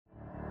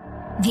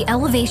The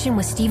Elevation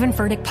with Stephen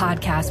Furtick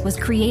podcast was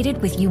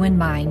created with you in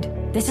mind.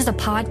 This is a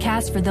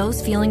podcast for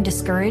those feeling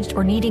discouraged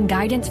or needing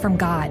guidance from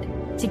God.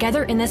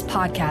 Together in this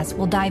podcast,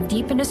 we'll dive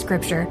deep into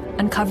scripture,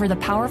 uncover the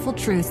powerful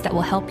truths that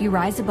will help you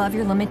rise above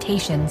your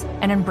limitations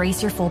and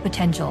embrace your full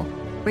potential.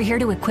 We're here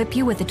to equip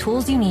you with the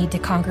tools you need to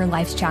conquer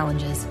life's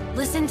challenges.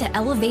 Listen to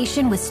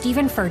Elevation with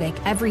Stephen Furtick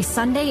every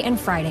Sunday and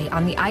Friday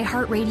on the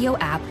iHeartRadio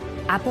app,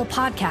 Apple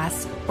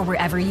Podcasts, or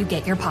wherever you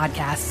get your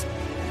podcasts.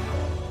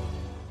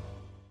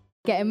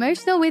 Get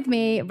emotional with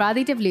me,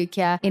 Radhi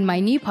Devlukia, in my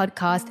new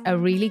podcast, A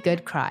Really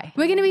Good Cry.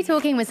 We're going to be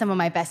talking with some of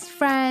my best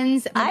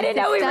friends. I didn't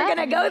know we were going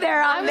to go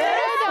there on this.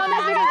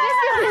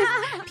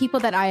 People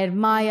that I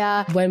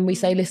admire. When we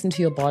say listen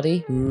to your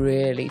body,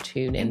 really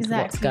tune into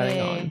what's going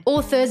on.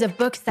 Authors of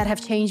books that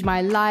have changed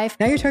my life.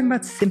 Now you're talking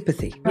about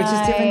sympathy, which is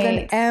different than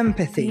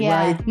empathy,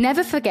 right?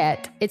 Never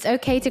forget, it's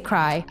okay to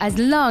cry as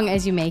long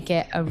as you make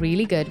it a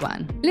really good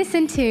one.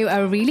 Listen to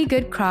A Really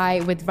Good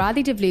Cry with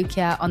Radhi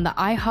Devlukia on the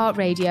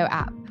iHeartRadio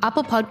app,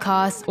 Apple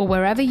Podcasts, or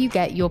wherever you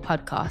get your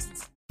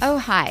podcasts. Oh,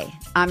 hi,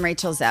 I'm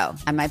Rachel Zoe,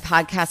 and my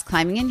podcast,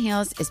 Climbing in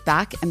Heels, is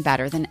back and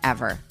better than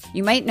ever.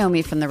 You might know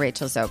me from the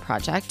Rachel Zoe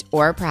Project,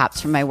 or perhaps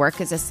from my work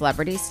as a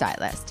celebrity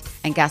stylist.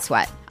 And guess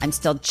what? I'm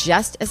still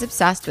just as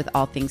obsessed with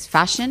all things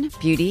fashion,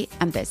 beauty,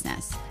 and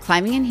business.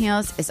 Climbing in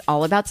Heels is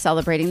all about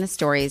celebrating the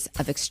stories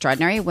of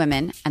extraordinary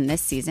women, and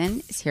this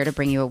season is here to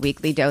bring you a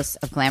weekly dose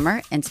of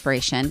glamour,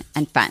 inspiration,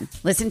 and fun.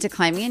 Listen to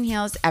Climbing in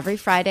Heels every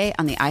Friday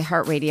on the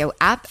iHeartRadio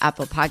app,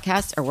 Apple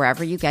Podcasts, or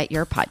wherever you get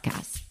your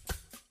podcasts.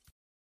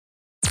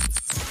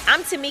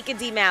 I'm Tamika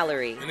D.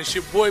 Mallory. And it's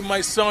your boy, my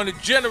son, the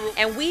General.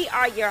 And we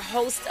are your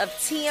hosts of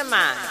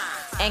TMI.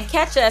 And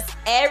catch us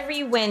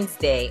every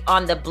Wednesday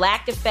on the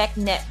Black Effect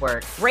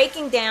Network,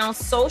 breaking down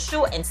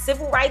social and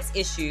civil rights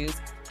issues,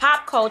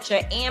 pop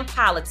culture, and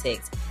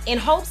politics in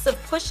hopes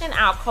of pushing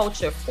our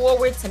culture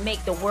forward to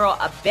make the world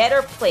a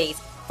better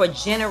place for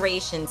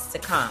generations to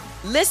come.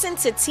 Listen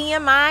to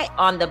TMI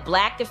on the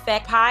Black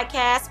Effect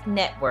Podcast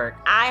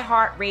Network,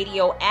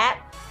 iHeartRadio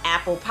app,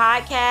 Apple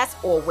Podcasts,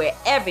 or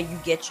wherever you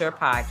get your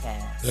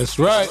podcasts. That's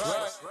right.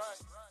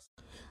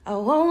 I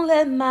won't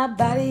let my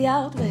body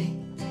outweigh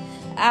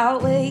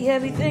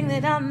everything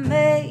that I'm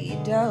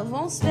made of.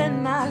 Won't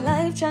spend my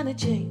life trying to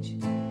change.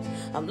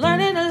 I'm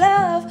learning to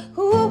love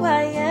who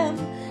I am.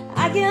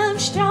 I am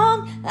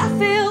strong, I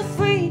feel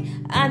free.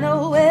 I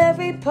know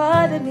every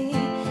part of me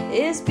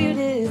is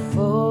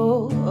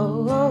beautiful,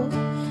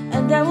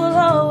 and that will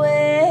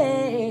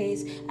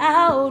always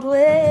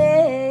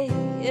outweigh.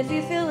 If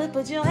you feel it,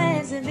 put your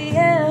hands in the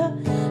air.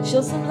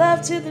 Show some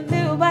love to the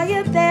mirror while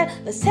you're there.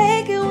 Let's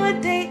take it one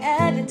day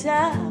at a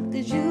time,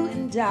 'cause you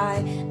and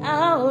I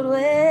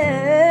outweigh.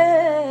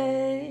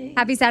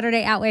 Happy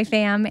Saturday, Outweigh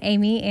fam.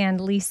 Amy and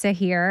Lisa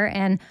here.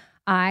 And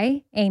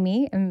I,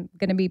 Amy, am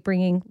going to be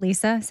bringing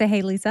Lisa. Say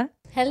hey, Lisa.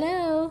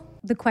 Hello.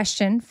 The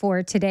question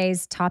for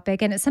today's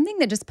topic, and it's something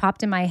that just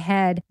popped in my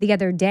head the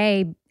other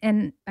day.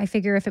 And I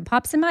figure if it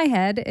pops in my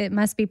head, it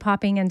must be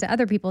popping into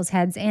other people's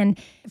heads. And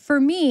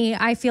for me,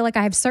 I feel like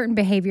I have certain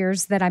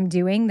behaviors that I'm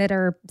doing that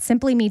are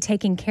simply me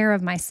taking care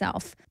of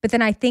myself. But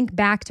then I think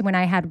back to when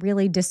I had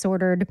really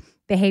disordered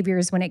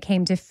behaviors when it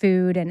came to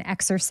food and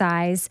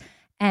exercise.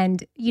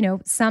 And, you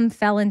know, some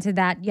fell into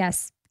that,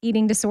 yes,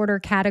 eating disorder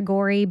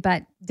category,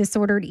 but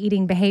disordered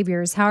eating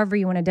behaviors, however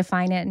you want to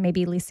define it. And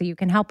maybe Lisa, you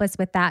can help us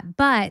with that.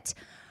 But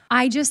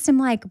I just am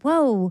like,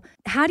 whoa,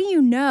 how do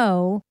you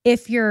know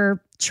if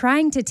you're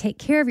trying to take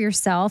care of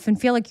yourself and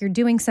feel like you're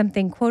doing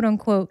something quote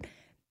unquote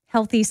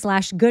healthy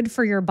 / good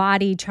for your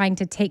body, trying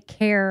to take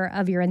care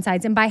of your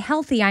insides? And by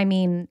healthy, I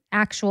mean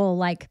actual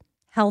like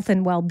health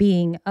and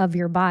well-being of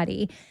your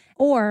body.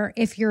 Or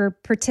if you're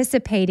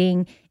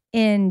participating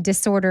in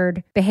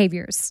disordered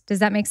behaviors. Does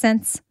that make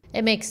sense?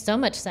 It makes so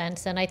much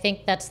sense. And I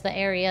think that's the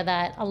area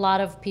that a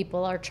lot of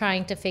people are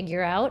trying to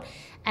figure out,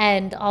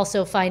 and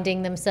also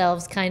finding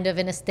themselves kind of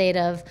in a state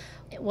of,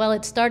 well,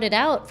 it started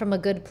out from a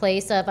good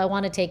place of I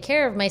want to take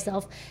care of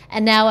myself.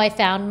 And now I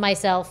found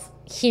myself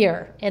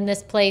here in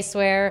this place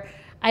where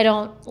I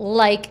don't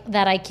like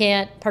that I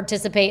can't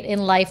participate in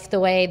life the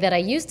way that I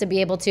used to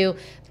be able to,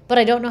 but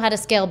I don't know how to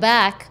scale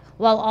back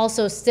while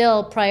also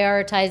still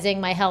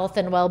prioritizing my health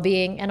and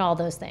well-being and all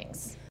those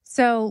things.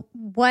 So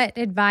what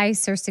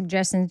advice or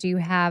suggestions do you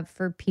have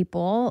for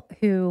people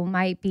who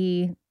might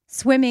be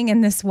swimming in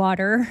this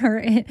water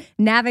or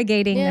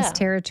navigating this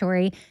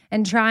territory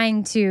and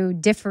trying to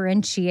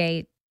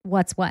differentiate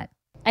what's what?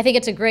 I think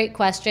it's a great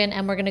question,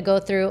 and we're going to go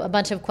through a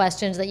bunch of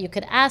questions that you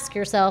could ask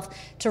yourself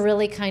to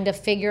really kind of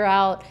figure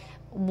out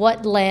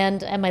what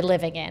land am I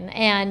living in?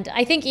 And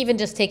I think even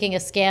just taking a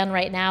scan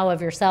right now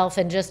of yourself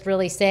and just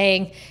really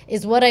saying,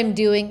 is what I'm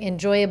doing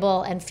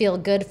enjoyable and feel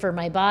good for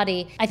my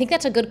body? I think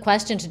that's a good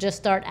question to just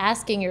start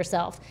asking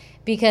yourself,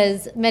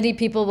 because many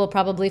people will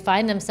probably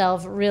find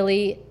themselves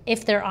really,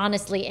 if they're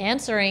honestly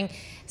answering,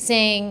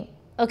 saying,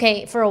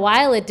 okay, for a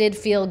while it did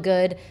feel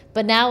good,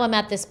 but now I'm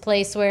at this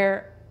place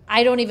where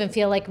I don't even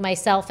feel like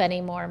myself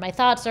anymore. My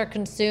thoughts are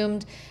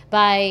consumed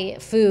by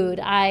food.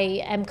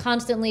 I am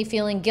constantly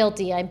feeling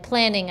guilty. I'm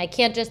planning. I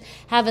can't just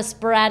have a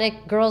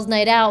sporadic girls'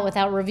 night out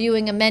without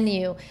reviewing a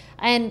menu.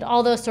 And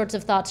all those sorts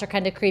of thoughts are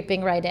kind of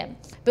creeping right in.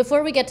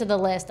 Before we get to the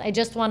list, I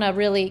just want to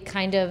really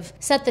kind of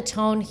set the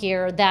tone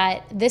here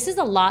that this is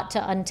a lot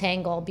to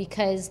untangle,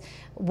 because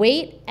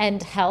weight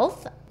and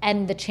health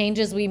and the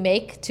changes we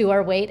make to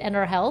our weight and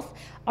our health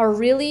are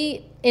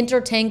really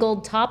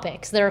intertangled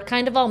topics. They're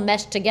kind of all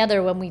meshed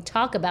together when we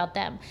talk about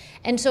them.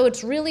 And so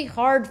it's really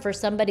hard for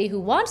somebody who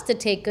wants to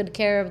take good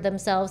care of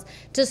themselves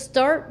to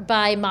start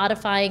by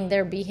modifying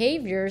their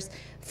behaviors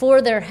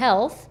for their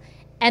health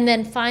and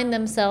then find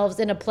themselves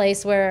in a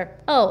place where,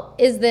 oh,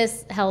 is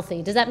this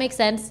healthy? Does that make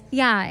sense?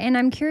 Yeah. And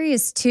I'm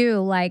curious too,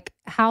 like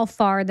how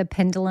far the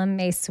pendulum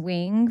may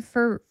swing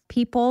for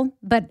people.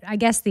 But I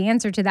guess the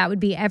answer to that would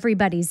be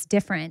everybody's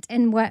different.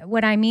 And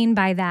what I mean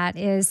by that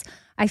is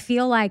I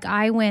feel like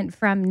I went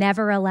from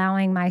never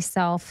allowing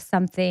myself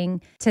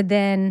something to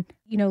then,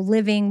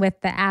 living with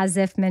the as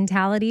if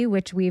mentality,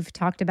 which we've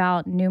talked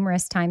about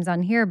numerous times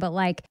on here. But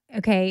like,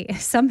 okay,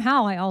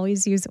 somehow I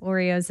always use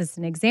Oreos as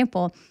an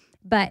example.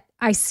 But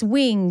I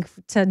swing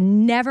to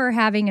never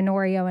having an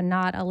Oreo and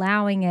not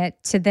allowing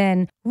it to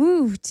then,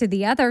 to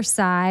the other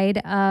side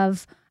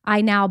of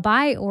I now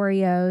buy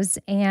Oreos.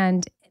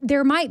 And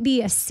there might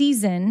be a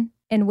season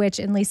in which,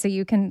 and Lisa,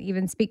 you can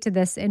even speak to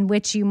this, in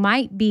which you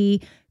might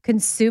be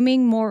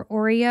consuming more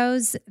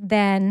Oreos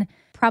than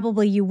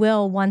probably you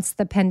will once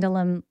the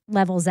pendulum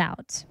levels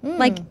out.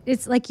 Like,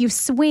 it's like you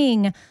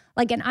swing,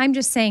 like, and I'm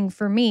just saying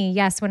for me,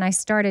 yes, when I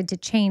started to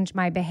change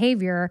my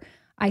behavior,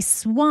 I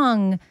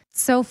swung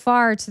so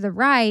far to the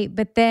right,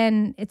 but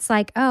then it's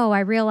like, oh,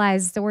 I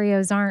realized the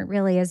Oreos aren't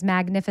really as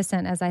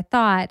magnificent as I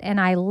thought. And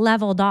I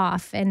leveled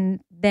off. And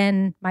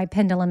then my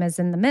pendulum is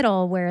in the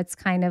middle where it's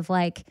kind of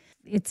like,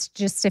 it's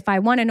just, if I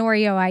want an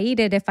Oreo, I eat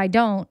it. If I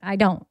don't, I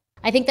don't.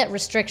 I think that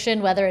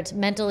restriction, whether it's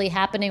mentally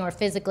happening or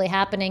physically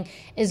happening,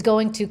 is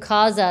going to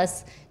cause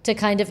us to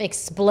kind of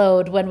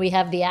explode when we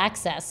have the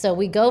access. So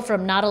we go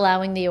from not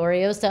allowing the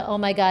Oreos to, oh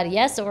my God,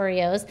 yes,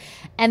 Oreos.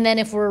 And then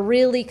if we're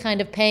really kind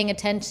of paying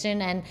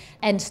attention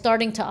and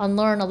starting to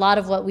unlearn a lot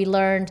of what we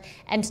learned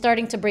and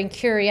starting to bring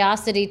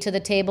curiosity to the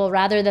table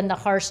rather than the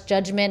harsh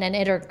judgment and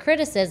inner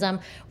criticism,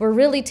 we're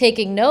really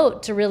taking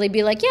note to really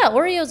be like, yeah,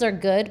 Oreos are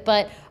good,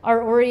 but are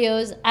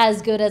Oreos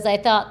as good as I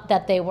thought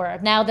that they were?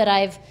 Now that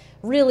I've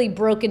really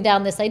broken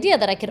down this idea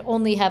that I could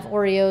only have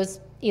Oreos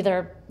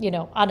either,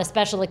 on a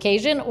special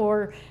occasion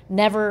or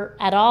never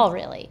at all,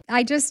 really.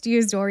 I just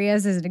used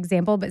Oreos as an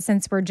example, but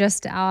since we're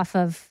just off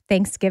of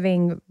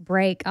Thanksgiving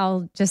break,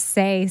 I'll just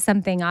say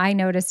something I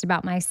noticed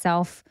about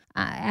myself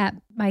at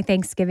my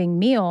Thanksgiving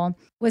meal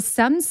was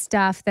some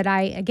stuff that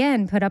I,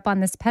 again, put up on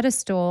this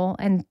pedestal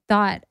and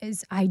thought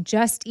is I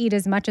just eat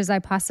as much as I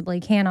possibly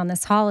can on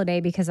this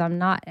holiday because I'm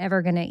not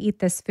ever going to eat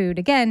this food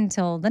again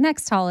till the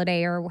next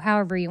holiday or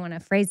however you want to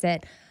phrase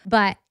it.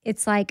 But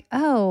it's like,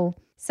 oh,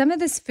 some of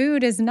this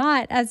food is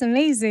not as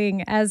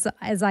amazing as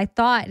I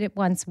thought it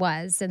once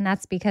was. And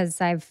that's because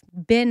I've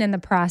been in the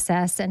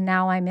process and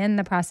now I'm in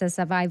the process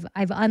of I've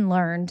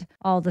unlearned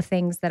all the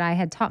things that I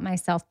had taught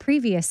myself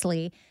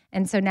previously.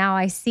 And so now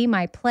I see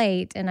my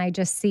plate and I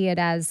just see it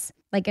as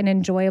like an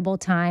enjoyable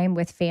time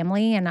with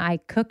family. And I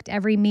cooked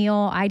every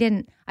meal.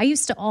 I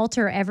used to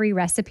alter every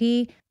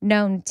recipe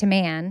known to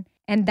man.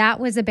 And that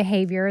was a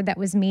behavior that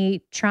was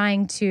me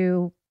trying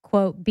to,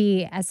 quote,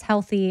 be as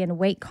healthy and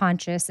weight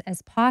conscious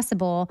as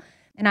possible.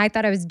 And I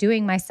thought I was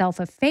doing myself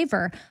a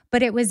favor,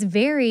 but it was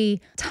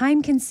very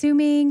time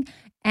consuming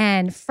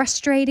and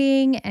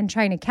frustrating and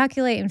trying to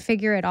calculate and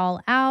figure it all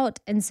out.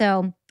 And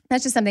so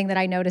that's just something that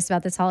I noticed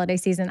about this holiday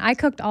season. I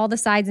cooked all the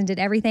sides and did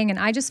everything, and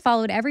I just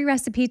followed every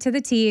recipe to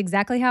the T,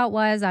 exactly how it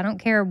was. I don't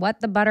care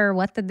what the butter,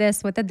 what the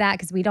this, what the that,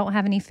 because we don't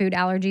have any food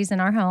allergies in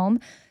our home.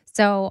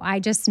 So I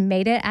just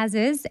made it as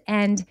is.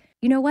 And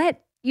you know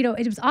what?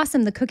 It was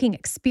awesome. The cooking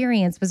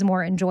experience was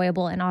more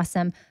enjoyable and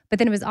awesome. But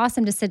then it was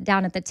awesome to sit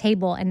down at the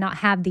table and not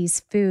have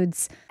these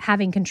foods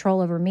having control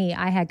over me.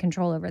 I had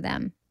control over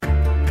them.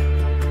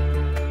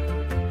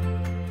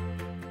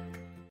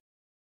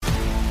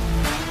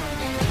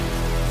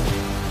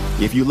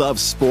 If you love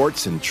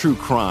sports and true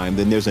crime,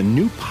 then there's a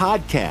new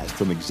podcast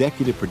from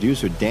executive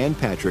producer Dan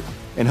Patrick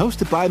and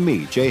hosted by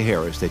me, Jay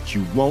Harris, that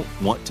you won't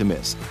want to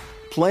miss.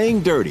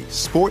 Playing Dirty: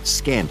 Sports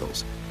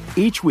Scandals.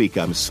 Each week,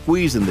 I'm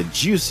squeezing the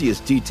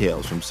juiciest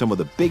details from some of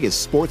the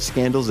biggest sports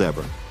scandals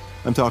ever.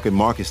 I'm talking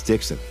Marcus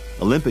Dixon,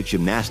 Olympic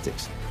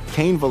gymnastics,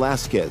 Cain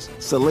Velasquez,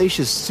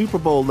 salacious Super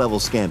Bowl-level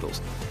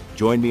scandals.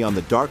 Join me on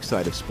the dark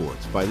side of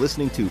sports by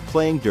listening to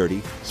Playing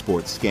Dirty: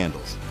 Sports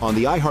Scandals on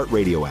the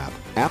iHeartRadio app,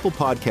 Apple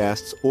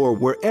Podcasts, or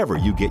wherever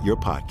you get your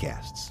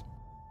podcasts.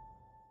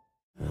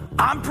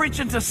 I'm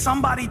preaching to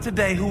somebody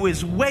today who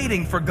is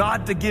waiting for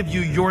God to give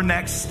you your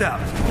next step.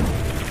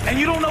 And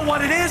you don't know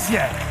what it is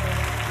yet.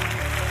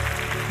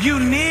 You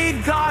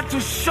need God to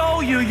show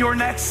you your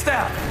next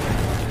step.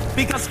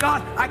 Because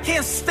God, I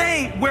can't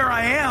stay where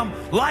I am,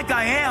 like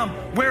I am,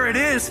 where it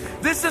is.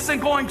 This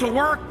isn't going to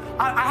work.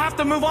 I have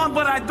to move on,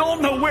 but I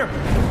don't know where.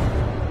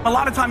 A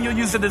lot of time you'll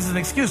use it as an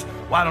excuse.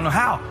 Well, I don't know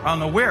how. I don't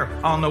know where.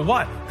 I don't know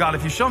what. God,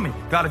 if you show me.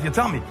 God, if you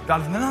tell me. God,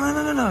 if...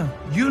 No.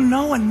 You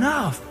know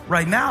enough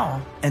right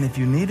now. And if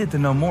you needed to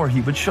know more,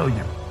 he would show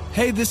you.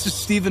 Hey, this is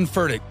Stephen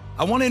Furtick.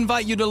 I want to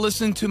invite you to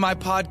listen to my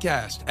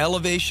podcast,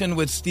 Elevation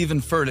with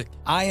Stephen Furtick.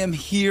 I am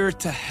here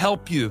to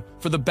help you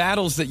for the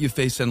battles that you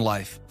face in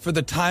life, for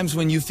the times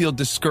when you feel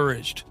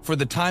discouraged, for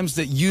the times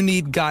that you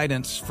need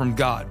guidance from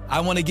God. I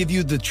want to give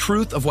you the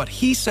truth of what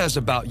he says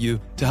about you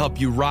to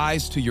help you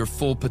rise to your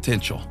full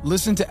potential.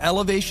 Listen to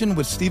Elevation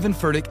with Stephen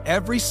Furtick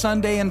every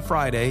Sunday and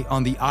Friday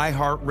on the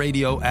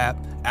iHeartRadio app,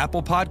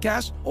 Apple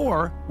Podcasts,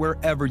 or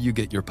wherever you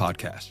get your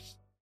podcasts.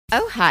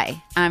 Oh, hi,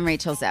 I'm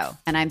Rachel Zoe,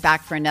 and I'm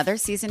back for another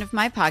season of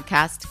my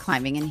podcast,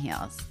 Climbing in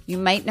Heels. You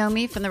might know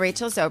me from the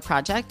Rachel Zoe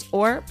Project,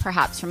 or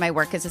perhaps from my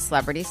work as a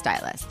celebrity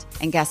stylist.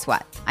 And guess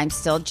what? I'm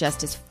still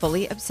just as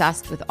fully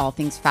obsessed with all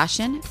things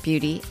fashion,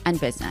 beauty, and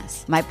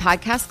business. My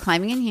podcast,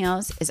 Climbing in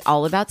Heels, is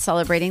all about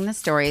celebrating the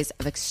stories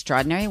of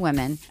extraordinary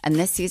women, and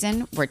this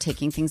season, we're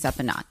taking things up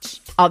a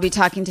notch. I'll be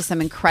talking to some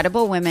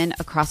incredible women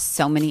across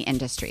so many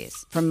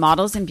industries, from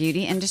models and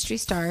beauty industry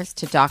stars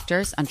to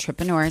doctors,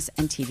 entrepreneurs,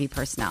 and TV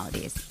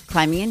personalities.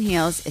 Climbing in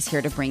Heels is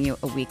here to bring you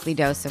a weekly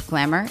dose of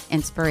glamour,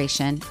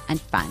 inspiration, and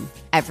fun.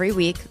 Every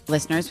week,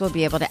 listeners will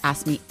be able to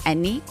ask me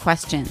any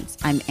questions.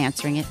 I'm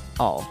answering it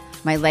all.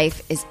 My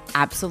life is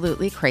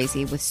absolutely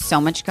crazy with so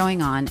much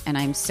going on, and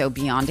I'm so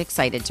beyond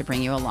excited to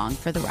bring you along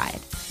for the ride.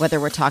 Whether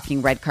we're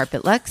talking red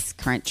carpet looks,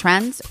 current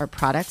trends, or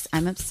products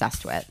I'm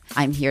obsessed with,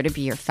 I'm here to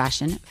be your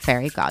fashion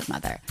fairy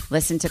godmother.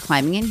 Listen to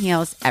Climbing in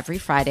Heels every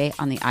Friday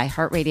on the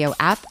iHeartRadio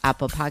app,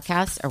 Apple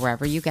Podcasts, or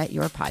wherever you get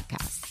your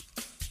podcasts.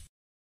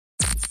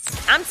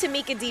 I'm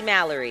Tamika D.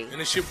 Mallory.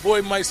 And it's your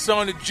boy, my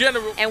son, the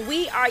General. And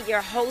we are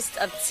your hosts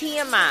of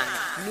TMI.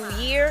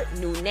 New year,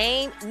 new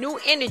name, new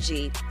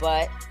energy,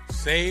 but...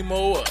 same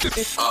old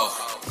us.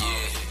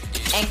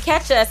 And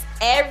catch us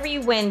every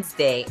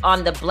Wednesday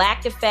on the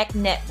Black Effect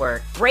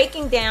Network,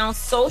 breaking down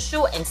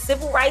social and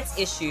civil rights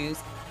issues,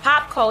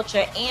 pop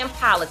culture, and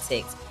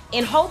politics,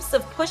 in hopes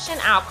of pushing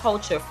our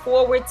culture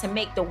forward to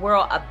make the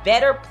world a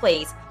better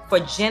place for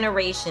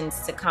generations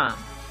to come.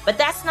 But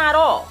that's not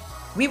all.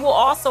 We will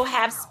also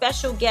have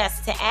special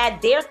guests to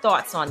add their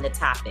thoughts on the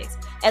topics,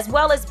 as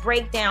well as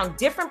break down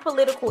different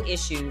political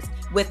issues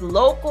with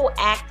local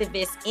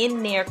activists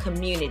in their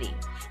community.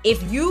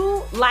 If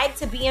you like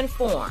to be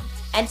informed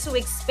and to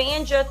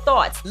expand your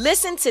thoughts,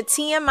 listen to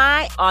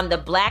TMI on the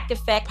Black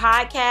Effect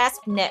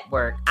Podcast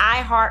Network,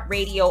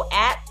 iHeartRadio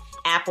app,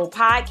 Apple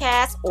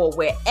Podcasts, or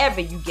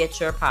wherever you get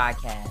your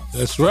podcasts.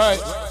 That's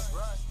right.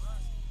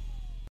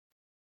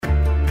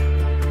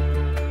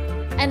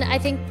 And I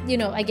think,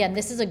 again,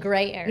 this is a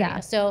gray area. Yeah.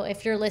 So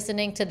if you're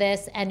listening to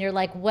this and you're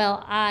like,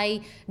 well,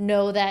 I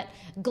know that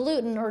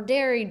gluten or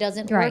dairy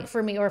doesn't work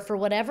for me, or for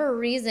whatever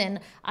reason,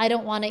 I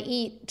don't want to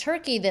eat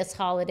turkey this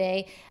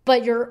holiday,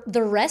 but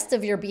the rest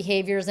of your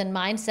behaviors and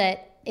mindset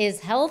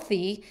is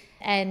healthy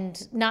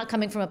and not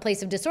coming from a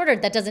place of disorder,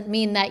 that doesn't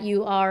mean that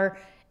you are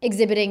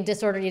exhibiting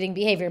disordered eating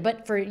behavior.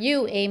 But for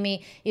you,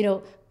 Amy,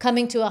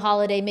 coming to a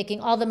holiday, making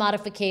all the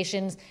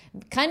modifications,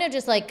 kind of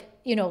just like,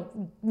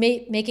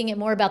 making it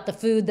more about the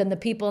food than the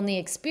people and the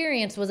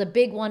experience was a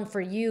big one for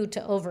you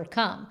to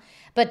overcome.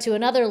 But to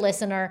another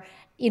listener,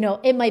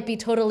 it might be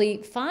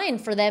totally fine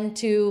for them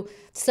to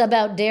sub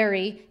out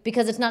dairy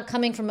because it's not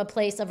coming from a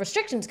place of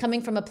restrictions,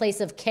 coming from a place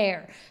of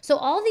care. So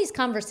all these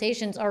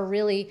conversations are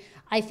really,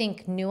 I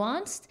think,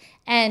 nuanced.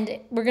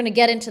 And we're going to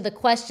get into the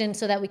question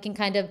so that we can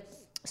kind of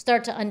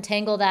start to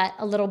untangle that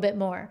a little bit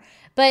more.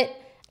 But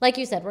like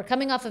you said, we're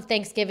coming off of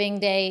Thanksgiving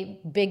Day,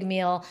 big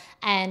meal,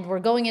 and we're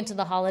going into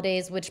the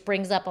holidays, which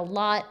brings up a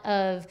lot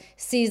of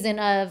season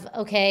of,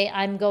 okay,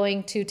 I'm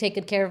going to take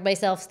good care of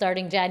myself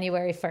starting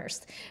January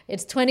 1st.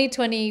 It's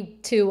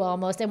 2022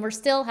 almost, and we're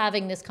still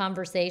having this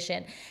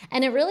conversation.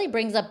 And it really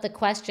brings up the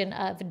question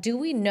of, do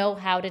we know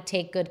how to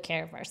take good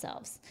care of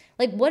ourselves?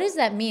 Like, what does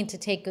that mean to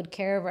take good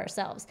care of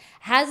ourselves?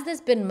 Has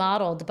this been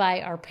modeled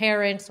by our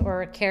parents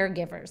or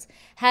caregivers?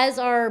 Has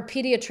our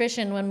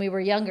pediatrician, when we were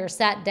younger,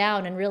 sat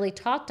down and really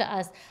talked to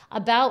us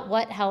about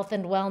what health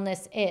and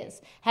wellness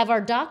is? Have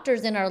our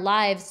doctors in our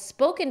lives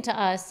spoken to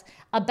us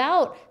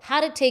about how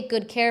to take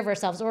good care of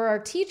ourselves, or our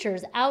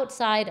teachers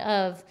outside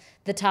of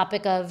the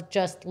topic of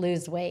just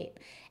lose weight?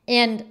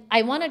 And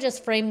I want to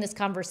just frame this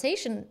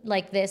conversation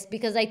like this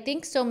because I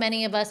think so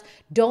many of us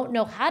don't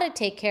know how to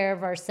take care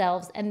of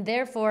ourselves, and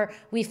therefore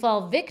we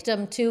fall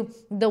victim to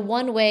the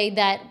one way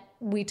that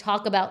we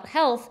talk about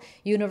health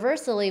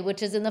universally,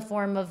 which is in the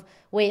form of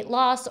weight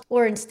loss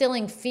or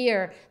instilling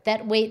fear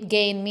that weight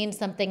gain means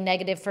something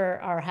negative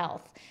for our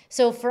health.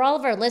 So for all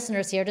of our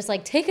listeners here, just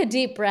like take a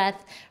deep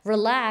breath,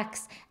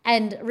 relax,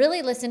 and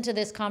really listen to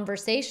this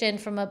conversation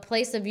from a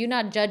place of you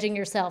not judging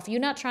yourself, you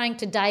not trying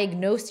to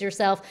diagnose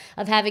yourself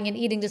of having an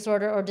eating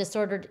disorder or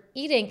disordered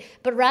eating,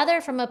 but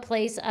rather from a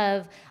place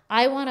of,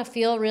 I want to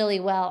feel really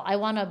well. I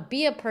want to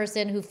be a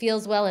person who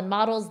feels well and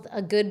models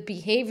a good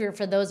behavior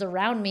for those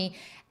around me.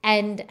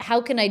 And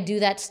how can I do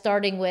that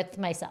starting with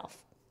myself?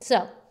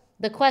 So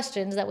the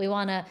questions that we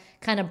want to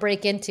kind of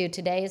break into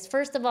today is,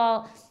 first of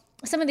all,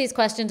 some of these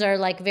questions are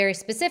like very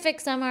specific.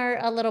 Some are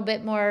a little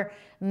bit more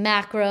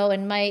macro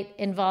and might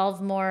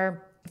involve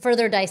more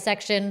further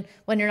dissection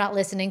when you're not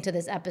listening to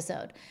this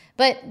episode.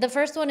 But the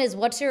first one is,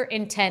 what's your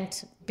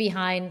intent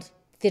behind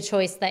the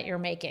choice that you're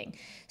making?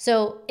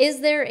 So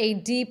is there a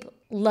deep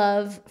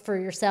love for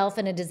yourself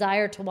and a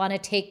desire to want to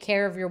take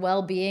care of your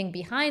well-being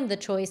behind the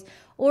choice?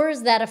 Or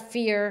is that a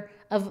fear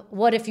of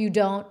what if you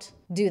don't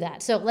do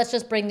that? So let's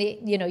just bring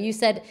you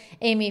said,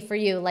 Amy, for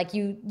you, like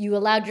you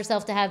allowed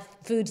yourself to have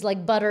foods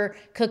like butter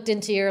cooked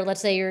into your,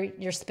 let's say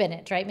your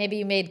spinach, right? Maybe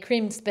you made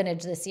creamed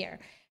spinach this year.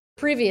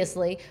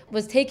 Previously,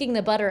 was taking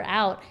the butter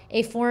out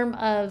a form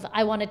of,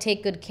 I want to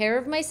take good care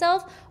of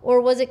myself,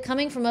 or was it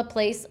coming from a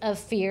place of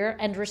fear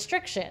and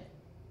restriction?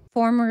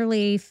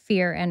 Formerly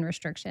fear and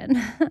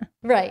restriction.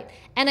 Right.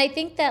 And I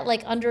think that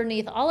like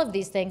underneath all of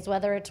these things,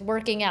 whether it's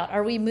working out,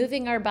 are we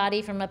moving our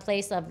body from a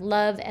place of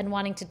love and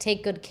wanting to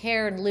take good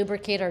care and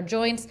lubricate our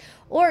joints?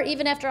 Or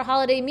even after a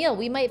holiday meal,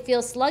 we might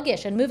feel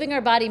sluggish, and moving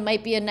our body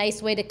might be a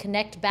nice way to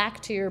connect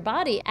back to your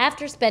body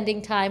after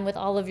spending time with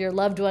all of your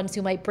loved ones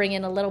who might bring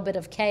in a little bit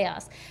of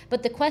chaos.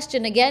 But the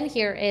question again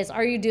here is,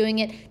 are you doing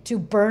it to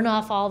burn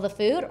off all the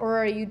food, or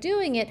are you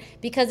doing it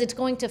because it's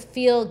going to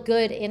feel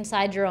good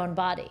inside your own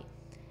body?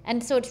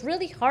 And so it's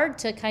really hard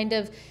to kind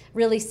of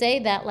really say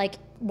that like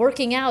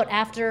working out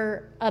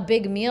after a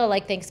big meal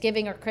like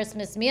Thanksgiving or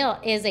Christmas meal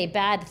is a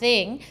bad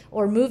thing,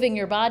 or moving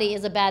your body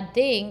is a bad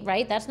thing,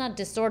 right? That's not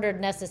disordered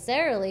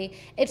necessarily.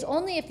 It's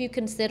only if you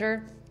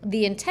consider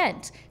the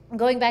intent.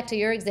 Going back to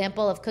your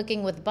example of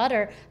cooking with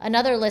butter,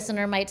 another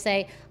listener might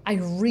say, I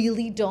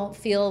really don't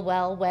feel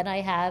well when I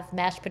have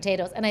mashed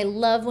potatoes. And I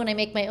love when I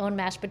make my own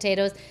mashed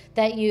potatoes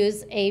that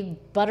use a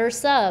butter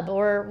sub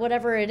or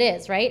whatever it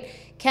is, right?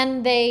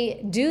 Can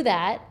they do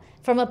that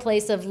from a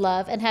place of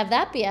love and have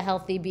that be a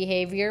healthy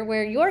behavior,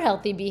 where your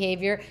healthy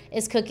behavior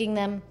is cooking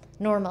them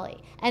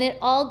normally? And it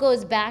all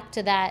goes back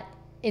to that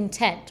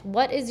intent.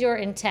 What is your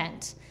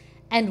intent?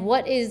 And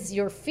what is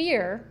your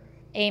fear?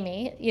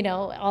 Amy,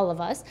 all of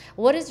us,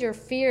 what is your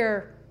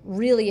fear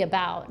really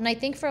about? And I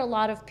think for a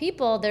lot of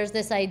people, there's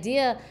this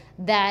idea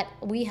that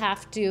we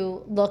have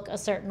to look a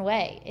certain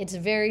way. It's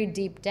very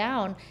deep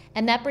down.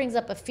 And that brings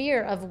up a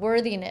fear of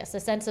worthiness, a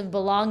sense of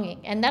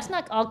belonging. And that's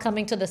not all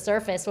coming to the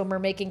surface when we're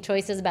making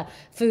choices about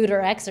food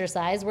or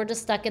exercise. We're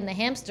just stuck in the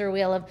hamster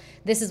wheel of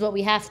this is what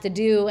we have to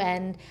do,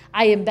 and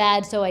I am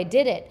bad, so I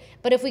did it.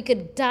 But if we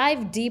could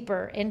dive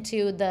deeper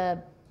into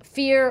the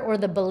fear or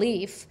the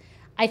belief,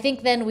 I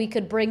think then we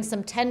could bring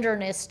some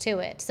tenderness to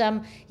it.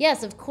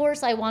 Yes, of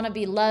course I want to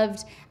be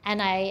loved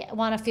and I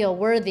want to feel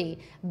worthy,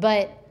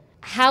 but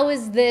how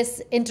is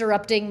this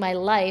interrupting my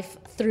life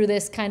through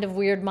this kind of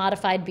weird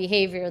modified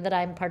behavior that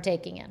I'm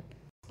partaking in?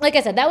 Like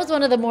I said, that was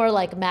one of the more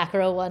like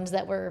macro ones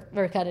that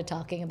we're kind of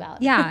talking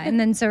about. Yeah, and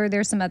then so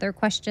there's some other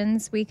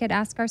questions we could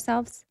ask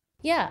ourselves.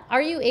 Yeah.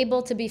 Are you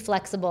able to be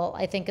flexible?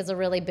 I think is a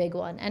really big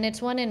one. And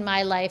it's one in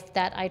my life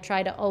that I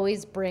try to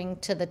always bring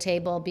to the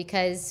table,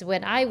 because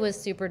when I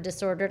was super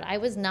disordered, I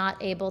was not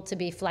able to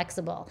be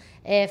flexible.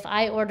 If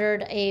I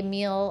ordered a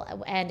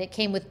meal and it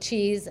came with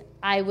cheese,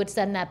 I would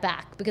send that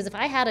back, because if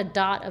I had a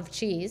dot of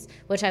cheese,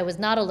 which I was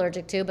not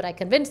allergic to, but I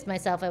convinced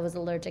myself I was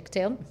allergic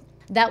to,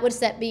 that would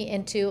set me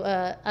into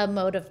a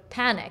mode of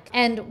panic.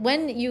 And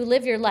when you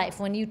live your life,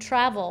 when you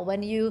travel,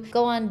 when you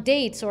go on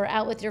dates or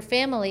out with your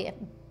family,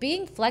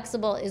 being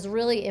flexible is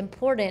really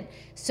important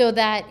so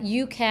that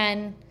you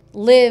can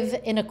live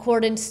in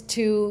accordance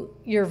to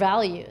your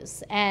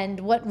values and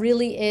what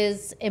really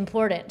is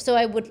important. So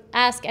I would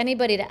ask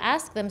anybody to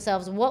ask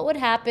themselves, what would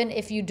happen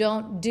if you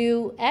don't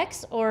do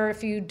X, or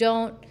if you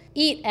don't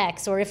eat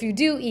X, or if you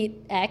do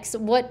eat X,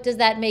 what does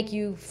that make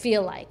you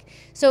feel like?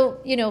 So,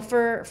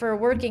 for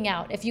working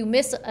out, if you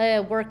miss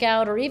a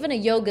workout or even a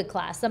yoga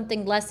class,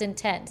 something less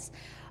intense,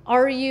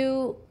 are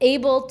you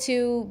able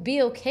to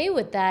be okay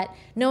with that,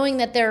 knowing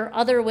that there are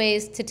other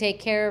ways to take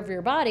care of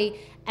your body,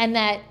 and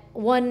that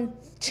one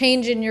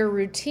change in your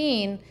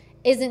routine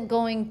isn't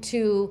going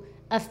to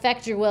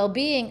affect your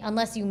well-being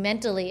unless you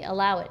mentally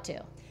allow it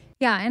to?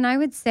 Yeah, and I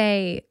would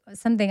say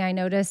something I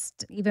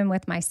noticed even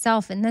with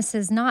myself, and this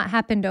has not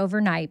happened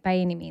overnight by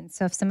any means.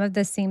 So if some of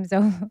this seems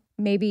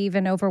maybe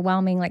even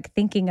overwhelming, like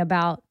thinking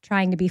about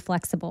trying to be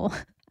flexible,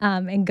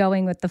 and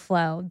going with the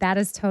flow, that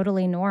is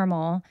totally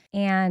normal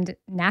and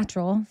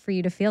natural for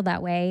you to feel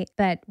that way.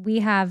 But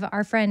we have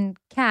our friend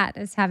Kat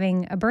is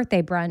having a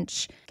birthday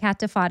brunch. Kat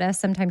DeFada,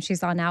 sometimes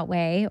she's on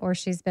Outweigh, or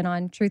she's been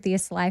on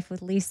Truthiest Life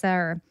with Lisa,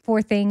 or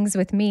Four Things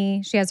with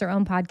me. She has her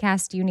own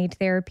podcast, You Need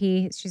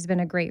Therapy. She's been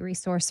a great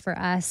resource for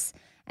us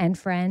and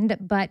friend,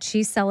 but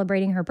she's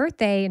celebrating her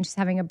birthday and she's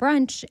having a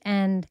brunch.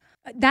 And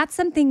that's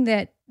something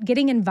that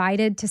getting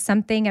invited to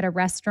something at a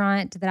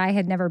restaurant that I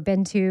had never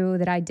been to,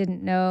 that I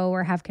didn't know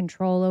or have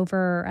control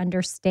over or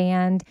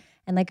understand,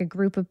 and like a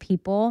group of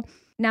people.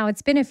 Now,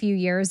 it's been a few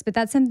years, but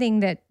that's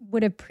something that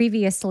would have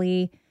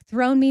previously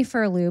thrown me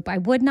for a loop. I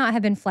would not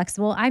have been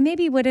flexible. I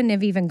maybe wouldn't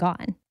have even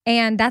gone.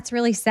 And that's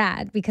really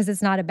sad, because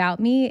it's not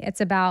about me.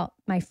 It's about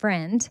my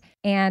friend.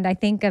 And I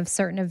think of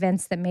certain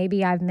events that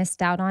maybe I've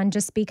missed out on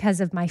just because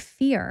of my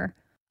fear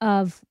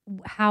of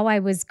how I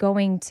was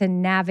going to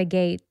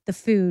navigate the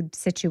food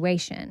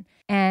situation.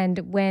 And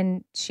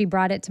when she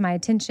brought it to my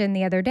attention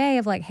the other day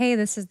of like, hey,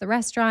 this is the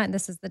restaurant,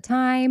 this is the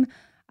time,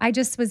 I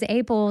just was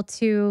able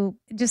to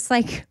just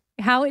like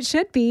how it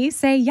should be,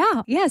 say,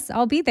 yeah, yes,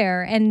 I'll be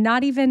there. And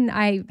not even,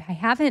 I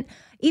haven't,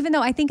 even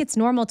though I think it's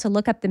normal to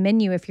look up the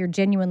menu if you're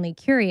genuinely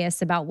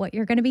curious about what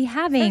you're going to be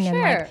having. For and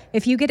sure. like,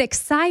 if you get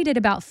excited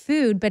about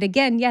food, but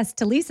again, yes,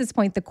 to Lisa's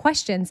point, the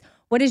questions,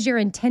 what is your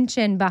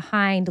intention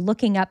behind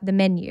looking up the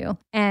menu?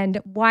 And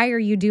why are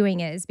you doing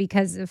it? Is it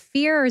because of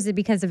fear or is it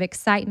because of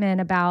excitement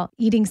about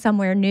eating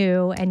somewhere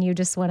new and you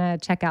just want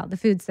to check out the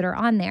foods that are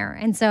on there?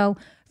 And so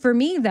for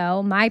me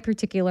though, my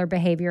particular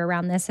behavior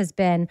around this has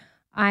been,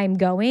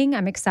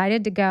 I'm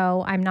excited to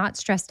go. I'm not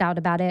stressed out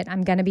about it.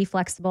 I'm going to be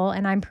flexible.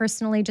 And I'm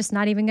personally just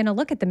not even going to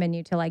look at the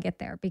menu till I get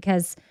there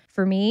because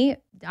for me,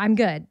 I'm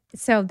good.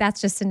 So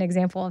that's just an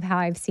example of how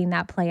I've seen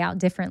that play out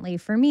differently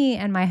for me.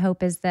 And my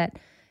hope is that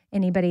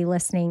anybody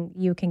listening,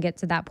 you can get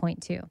to that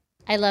point too.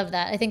 I love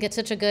that. I think it's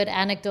such a good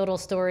anecdotal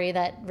story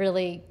that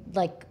really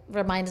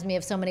reminds me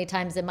of so many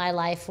times in my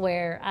life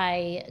where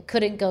I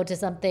couldn't go to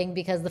something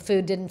because the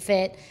food didn't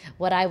fit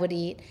what I would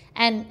eat.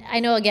 And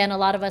I know, again, a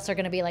lot of us are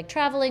going to be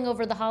traveling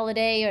over the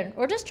holiday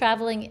or just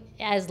traveling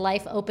as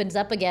life opens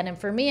up again. And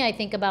for me, I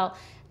think about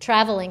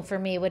traveling for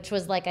me, which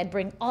was I'd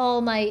bring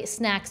all my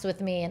snacks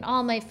with me and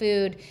all my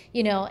food,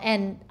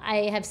 and I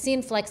have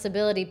seen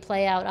flexibility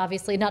play out,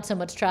 obviously not so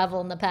much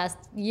travel in the past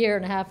year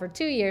and a half or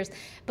 2 years,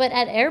 but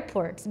at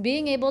airports,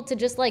 being able to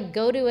just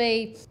go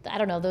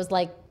to those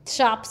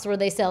shops where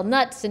they sell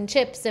nuts and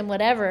chips and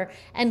whatever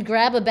and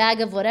grab a bag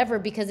of whatever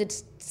because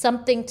it's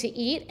something to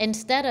eat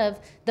instead of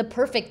the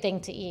perfect thing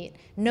to eat,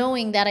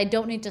 knowing that I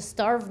don't need to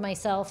starve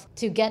myself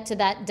to get to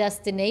that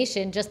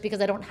destination just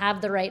because I don't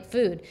have the right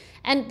food.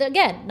 And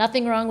again,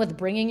 nothing wrong with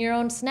bringing your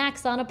own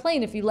snacks on a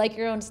plane if you like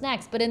your own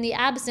snacks, but in the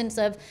absence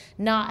of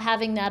not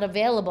having that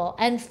available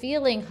and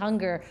feeling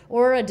hunger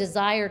or a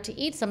desire to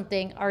eat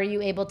something, are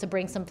you able to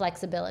bring some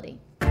flexibility?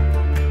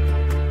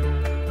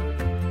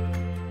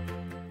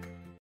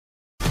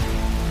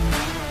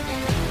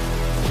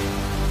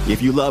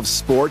 If you love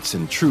sports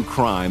and true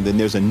crime, then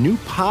there's a new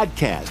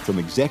podcast from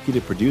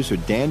executive producer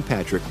Dan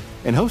Patrick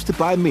and hosted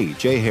by me,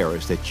 Jay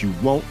Harris, that you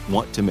won't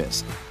want to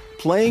miss.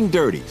 Playing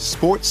Dirty: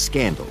 Sports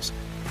Scandals.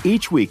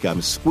 Each week,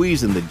 I'm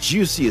squeezing the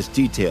juiciest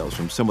details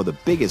from some of the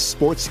biggest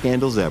sports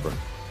scandals ever.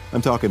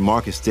 I'm talking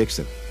Marcus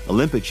Dixon,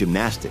 Olympic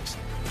gymnastics,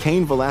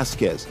 Cain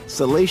Velasquez,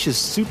 salacious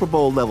Super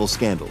Bowl-level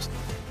scandals.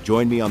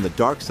 Join me on the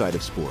dark side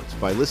of sports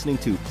by listening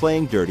to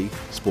Playing Dirty: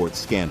 Sports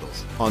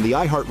Scandals on the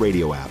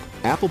iHeartRadio app,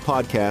 Apple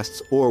Podcasts,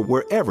 or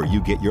wherever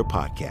you get your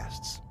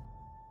podcasts.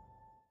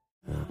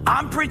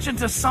 I'm preaching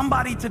to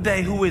somebody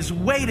today who is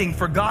waiting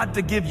for God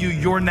to give you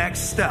your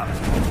next step.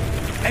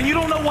 And you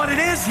don't know what it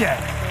is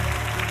yet.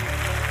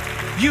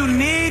 You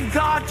need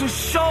God to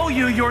show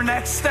you your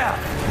next step.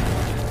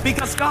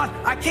 Because God,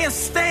 I can't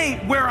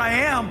stay where I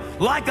am,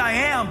 like I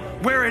am,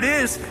 where it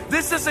is.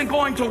 This isn't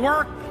going to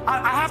work.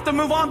 I have to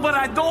move on, but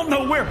I don't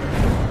know where.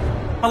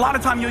 A lot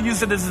of time you'll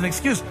use it as an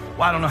excuse.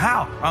 Well, I don't know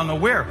how. I don't know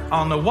where. I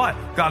don't know what.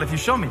 God, if you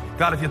show me.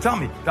 God, if you tell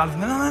me. God, if...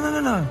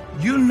 No.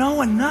 You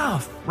know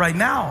enough right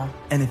now.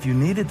 And if you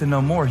needed to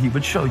know more, he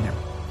would show you.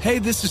 Hey,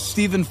 this is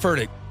Stephen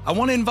Furtick. I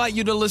want to invite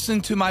you to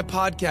listen to my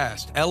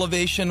podcast,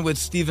 Elevation with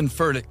Stephen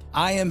Furtick.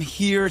 I am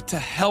here to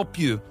help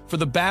you for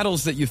the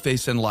battles that you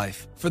face in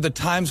life, for the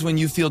times when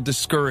you feel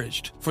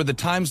discouraged, for the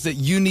times that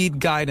you need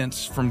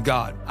guidance from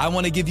God. I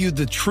want to give you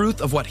the truth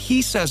of what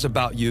he says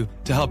about you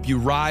to help you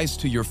rise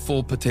to your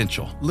full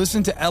potential.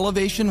 Listen to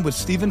Elevation with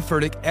Stephen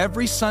Furtick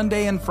every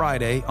Sunday and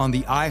Friday on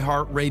the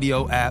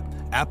iHeartRadio app,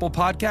 Apple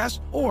Podcasts,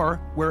 or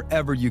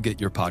wherever you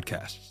get your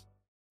podcasts.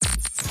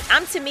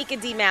 I'm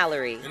Tamika D.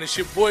 Mallory. And it's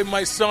your boy,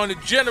 my son, the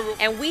General.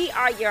 And we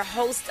are your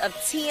hosts of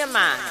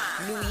TMI.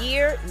 New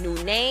year, new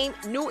name,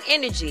 new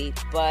energy,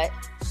 but...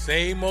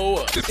 same old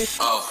us.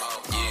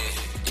 Oh,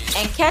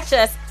 yeah. And catch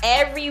us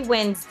every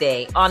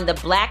Wednesday on the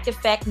Black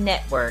Effect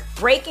Network,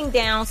 breaking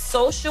down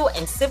social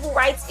and civil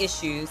rights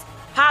issues,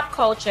 pop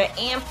culture,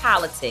 and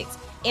politics,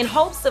 in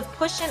hopes of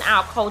pushing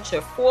our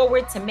culture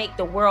forward to make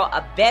the world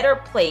a better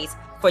place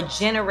for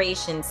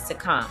generations to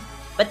come.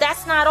 But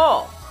that's not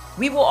all.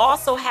 We will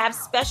also have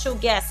special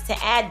guests to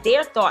add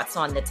their thoughts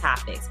on the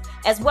topics,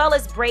 as well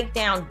as break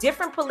down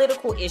different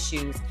political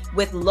issues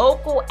with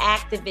local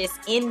activists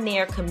in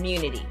their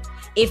community.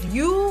 If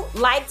you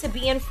like to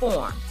be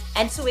informed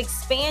and to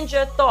expand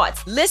your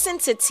thoughts, listen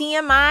to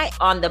TMI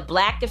on the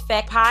Black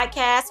Effect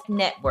Podcast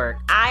Network,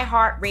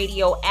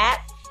 iHeartRadio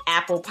app,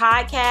 Apple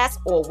Podcasts,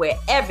 or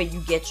wherever you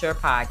get your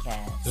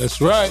podcasts.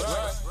 That's right.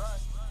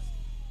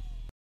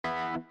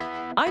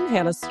 I'm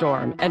Hannah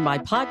Storm, and my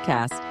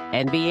podcast,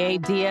 NBA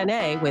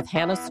DNA with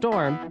Hannah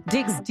Storm,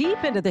 digs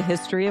deep into the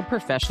history of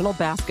professional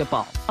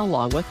basketball,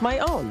 along with my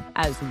own,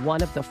 as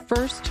one of the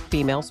first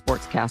female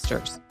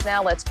sportscasters.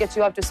 Now let's get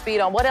you up to speed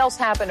on what else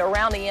happened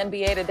around the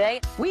NBA today.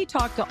 We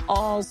talk to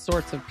all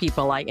sorts of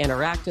people I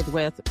interacted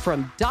with,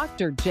 from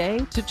Dr.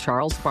 J to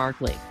Charles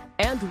Barkley,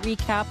 and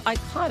recap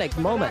iconic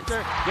moments.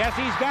 Yes,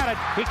 he's got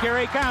it. Here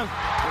he comes.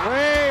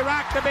 We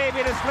rock the baby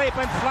to sleep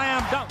and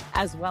slam dunk.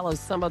 As well as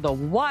some of the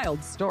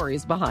wild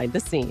stories behind the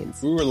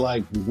scenes. We were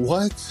like,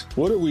 what?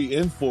 What are we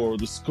in for?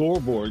 The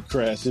scoreboard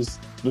crashes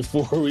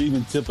before we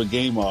even tip a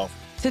game off.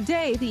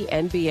 Today, the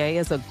NBA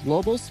is a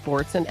global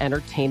sports and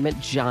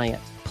entertainment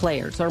giant.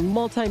 Players are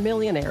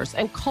multimillionaires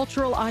and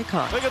cultural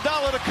icons.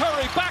 Iguodala to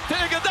Curry, back to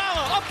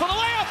Iguodala, up for the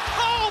layup.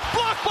 Oh,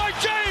 blocked by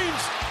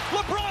James.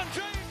 LeBron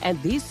James.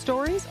 And these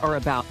stories are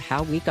about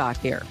how we got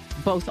here,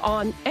 both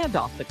on and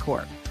off the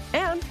court.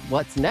 And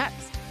what's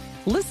next?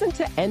 Listen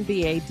to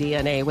NBA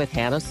DNA with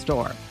Hannah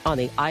Storm on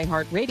the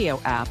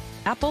iHeartRadio app,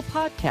 Apple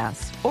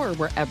Podcasts, or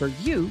wherever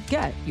you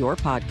get your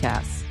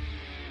podcasts.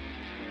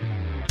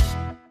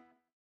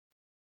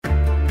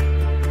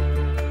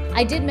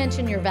 I did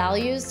mention your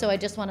values, so I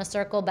just want to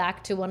circle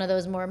back to one of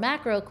those more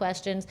macro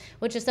questions,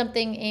 which is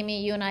something,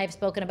 Amy, you and I have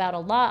spoken about a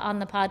lot on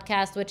the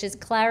podcast, which is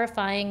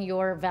clarifying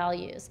your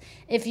values.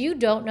 If you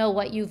don't know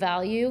what you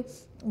value,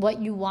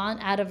 what you want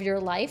out of your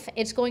life,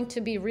 it's going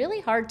to be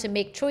really hard to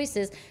make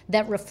choices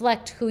that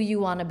reflect who you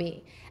want to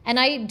be. And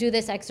I do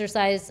this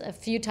exercise a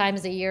few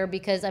times a year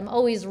because I'm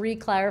always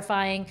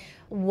re-clarifying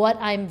what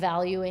I'm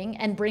valuing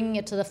and bringing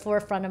it to the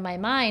forefront of my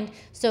mind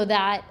so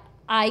that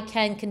I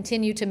can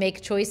continue to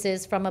make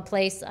choices from a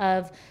place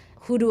of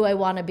who do I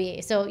want to be?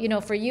 So,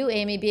 for you,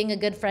 Amy, being a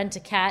good friend to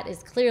Kat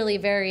is clearly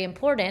very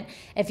important.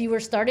 If you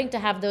were starting to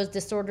have those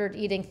disordered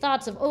eating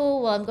thoughts of,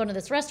 oh, well, I'm going to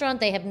this restaurant,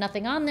 they have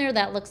nothing on there,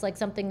 that looks like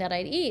something that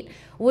I'd eat,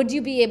 would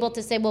you be able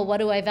to say, well, what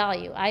do I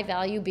value? I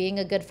value being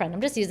a good friend.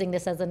 I'm just using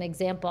this as an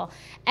example.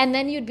 And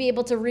then you'd be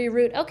able to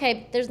reroute,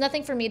 okay, there's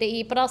nothing for me to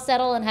eat, but I'll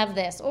settle and have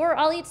this. Or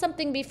I'll eat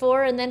something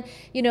before and then,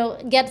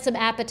 get some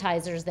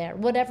appetizers there,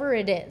 whatever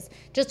it is.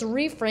 Just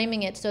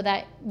reframing it so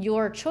that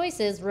your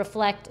choices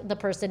reflect the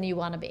person you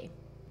want to be.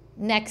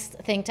 Next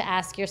thing to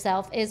ask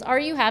yourself is, are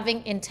you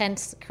having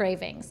intense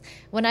cravings?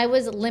 When I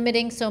was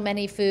limiting so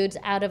many foods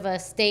out of a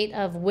state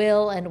of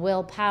will and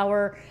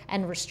willpower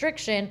and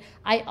restriction,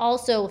 I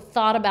also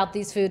thought about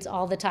these foods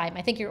all the time.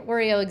 I think your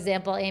Oreo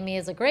example, Amy,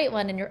 is a great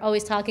one, and you're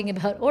always talking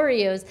about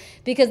Oreos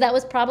because that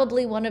was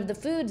probably one of the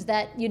foods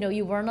that,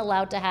 you weren't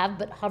allowed to have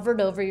but hovered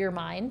over your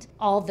mind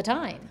all the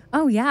time.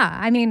 Oh, yeah.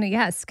 I mean,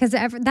 yes, because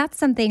that's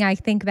something I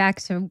think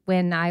back to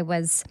when I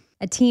was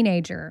a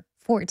teenager.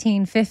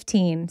 14,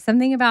 15,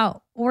 something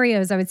about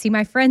Oreos. I would see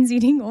my friends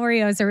eating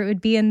Oreos, or it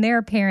would be in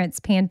their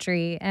parents'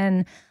 pantry.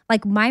 And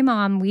like my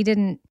mom, we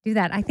didn't do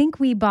that. I think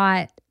we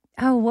bought,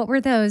 what were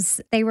those?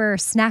 They were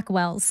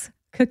Snackwells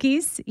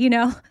cookies,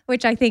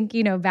 which I think,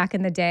 back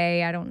in the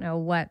day, I don't know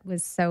what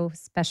was so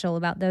special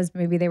about those.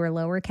 Maybe they were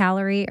lower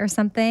calorie or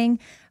something.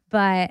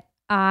 But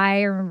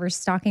I remember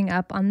stocking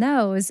up on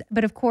those.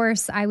 But of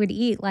course, I would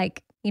eat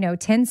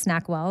 10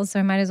 Snackwells, so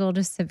I might as well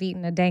just have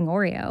eaten a dang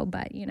Oreo,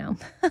 but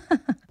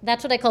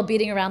That's what I call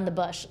beating around the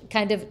bush,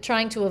 kind of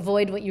trying to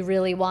avoid what you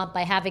really want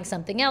by having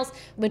something else,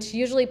 which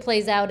usually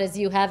plays out as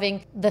you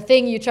having the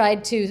thing you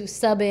tried to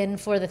sub in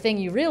for the thing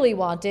you really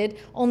wanted,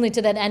 only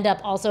to then end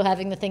up also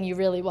having the thing you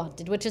really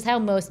wanted, which is how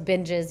most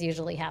binges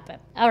usually happen.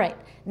 All right,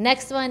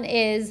 next one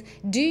is,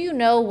 do you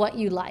know what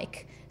you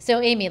like? So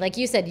Amy, like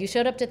you said, you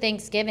showed up to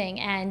Thanksgiving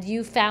and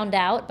you found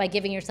out by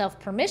giving yourself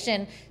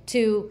permission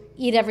to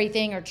eat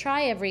everything or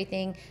try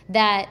everything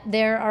that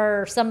there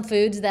are some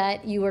foods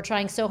that you were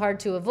trying so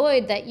hard to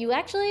avoid that you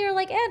actually are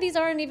like, these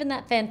aren't even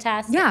that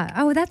fantastic. Yeah.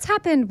 Oh, that's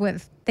happened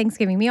with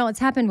Thanksgiving meal. It's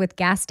happened with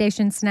gas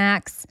station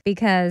snacks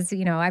because,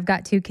 I've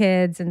got 2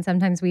 kids and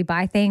sometimes we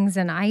buy things.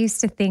 And I used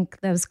to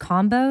think those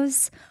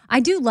combos, I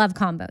do love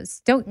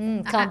combos.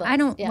 Combos. I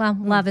don't,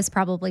 love is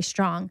probably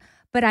strong.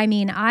 But I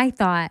mean, I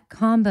thought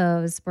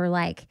combos were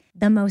like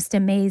the most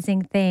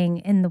amazing thing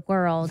in the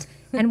world.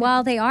 And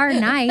while they are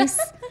nice,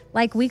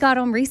 like we got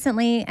them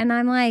recently and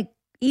I'm like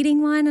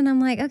eating one and I'm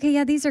like, okay,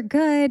 yeah, these are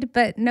good,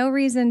 but no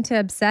reason to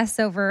obsess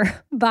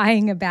over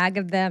buying a bag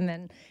of them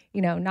and,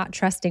 not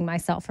trusting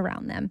myself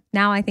around them.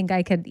 Now I think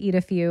I could eat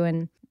a few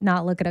and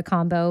not look at a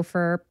combo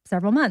for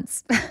several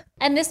months.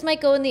 And this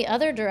might go in the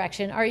other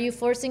direction. Are you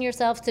forcing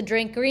yourself to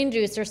drink green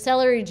juice or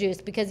celery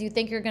juice because you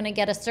think you're going to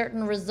get a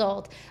certain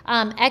result?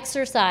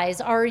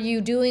 Exercise. Are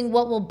you doing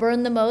what will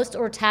burn the most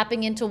or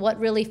tapping into what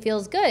really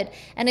feels good?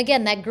 And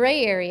again, that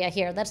gray area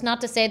here, that's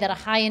not to say that a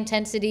high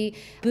intensity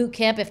boot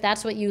camp, if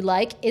that's what you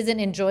like, isn't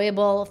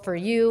enjoyable for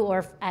you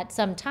or at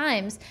some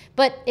times,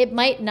 but it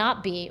might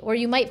not be. Or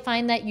you might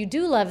find that you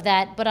do love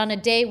that, but on a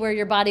day where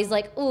your body's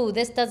like, ooh,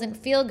 this doesn't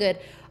feel good,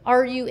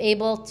 are you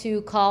able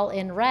to call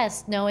in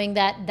rest knowing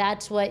that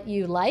that's what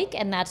you like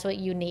and that's what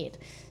you need?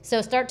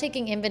 So start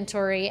taking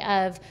inventory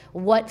of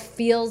what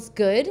feels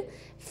good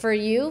for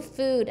you,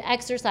 food,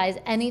 exercise,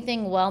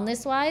 anything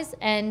wellness-wise,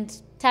 and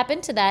tap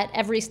into that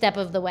every step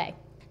of the way.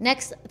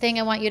 Next thing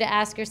I want you to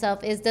ask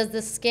yourself is, does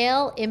the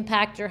scale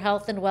impact your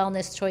health and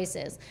wellness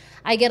choices?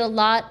 I get a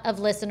lot of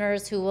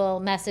listeners who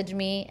will message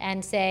me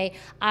and say,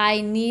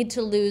 I need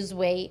to lose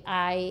weight.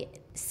 I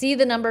see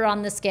the number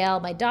on the scale.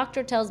 My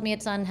doctor tells me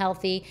it's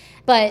unhealthy,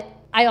 but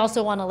I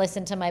also want to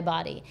listen to my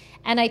body.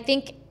 And I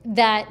think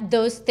that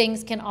those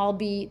things can all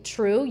be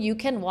true. You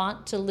can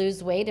want to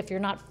lose weight if you're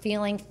not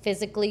feeling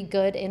physically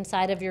good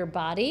inside of your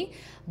body.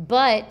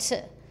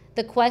 But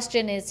the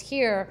question is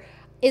here,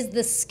 is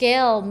the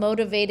scale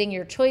motivating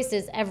your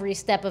choices every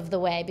step of the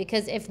way?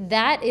 Because if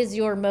that is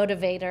your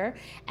motivator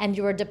and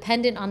you're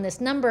dependent on this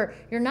number,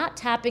 you're not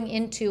tapping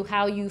into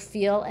how you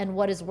feel and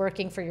what is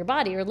working for your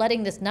body. You're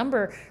letting this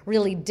number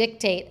really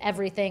dictate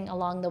everything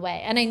along the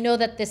way. And I know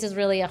that this is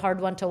really a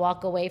hard one to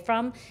walk away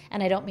from,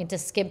 and I don't mean to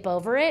skip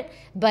over it,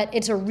 but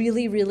it's a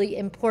really, really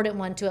important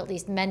one to at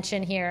least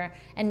mention here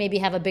and maybe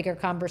have a bigger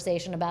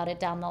conversation about it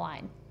down the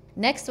line.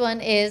 Next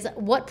one is,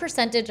 what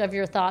percentage of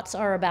your thoughts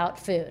are about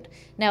food?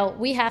 Now,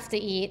 we have to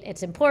eat.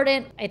 It's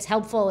important. It's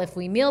helpful if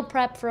we meal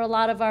prep for a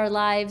lot of our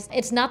lives.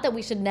 It's not that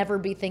we should never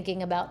be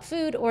thinking about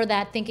food or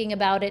that thinking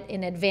about it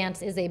in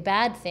advance is a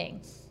bad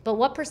thing. But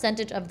what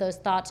percentage of those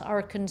thoughts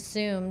are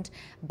consumed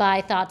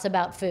by thoughts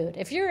about food?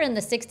 If you're in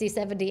the 60,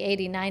 70,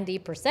 80,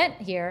 90%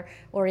 here,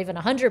 or even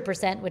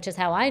 100%, which is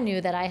how I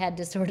knew that I had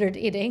disordered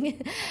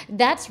eating,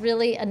 that's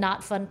really a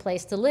not fun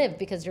place to live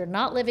because you're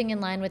not living in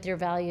line with your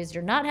values.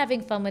 You're not having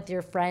fun with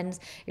your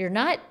friends. You're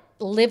not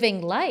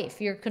living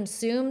life. You're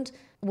consumed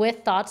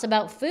with thoughts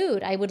about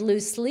food. I would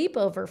lose sleep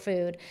over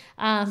food.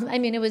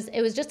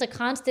 It was just a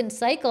constant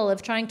cycle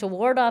of trying to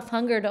ward off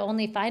hunger to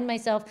only find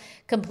myself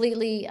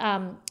completely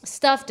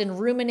stuffed and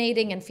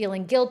ruminating and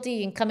feeling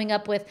guilty and coming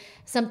up with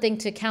something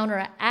to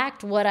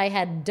counteract what I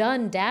had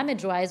done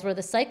damage-wise, where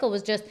the cycle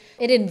was just,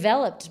 it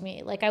enveloped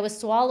me. Like I was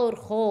swallowed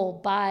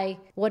whole by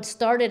what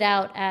started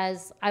out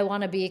as I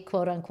want to be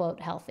quote unquote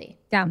healthy.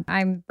 Yeah,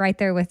 I'm right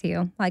there with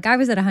you. Like I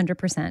was at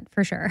 100%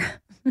 for sure.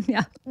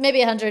 Yeah. Maybe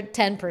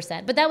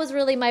 110%. But that was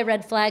really my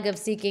red flag of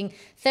seeking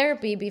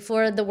therapy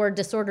before the word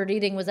disordered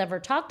eating was ever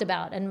talked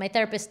about. And my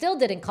therapist still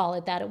didn't call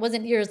it that. It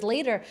wasn't years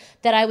later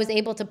that I was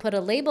able to put a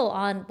label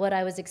on what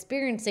I was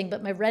experiencing.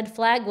 But my red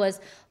flag was,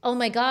 oh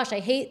my gosh, I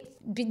hate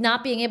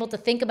not being able to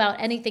think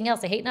about anything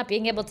else. I hate not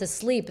being able to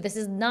sleep. This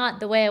is not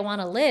the way I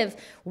want to live.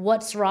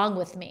 What's wrong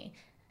with me?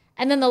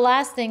 And then the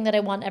last thing that I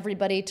want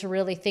everybody to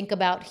really think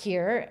about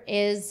here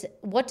is,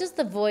 what does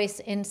the voice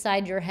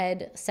inside your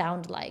head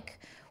sound like?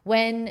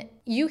 When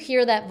you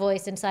hear that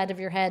voice inside of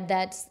your head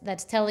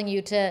that's telling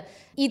you to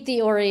eat the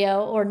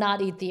Oreo or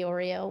not eat the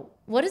Oreo,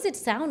 what does it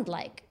sound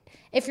like?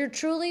 If you're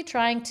truly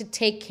trying to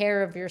take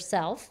care of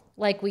yourself,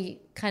 like we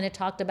kind of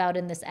talked about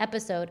in this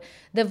episode,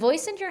 the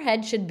voice in your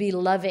head should be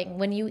loving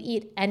when you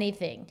eat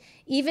anything,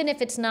 even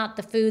if it's not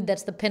the food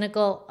that's the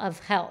pinnacle of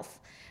health.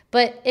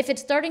 But if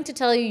it's starting to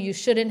tell you you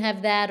shouldn't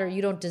have that, or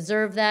you don't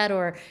deserve that,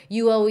 or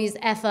you always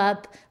F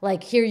up,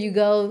 like here you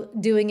go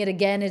doing it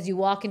again as you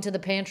walk into the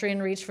pantry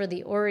and reach for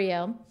the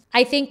Oreo,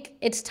 I think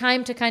it's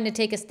time to kind of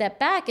take a step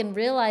back and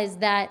realize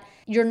that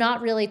you're not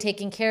really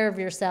taking care of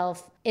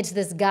yourself. It's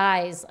this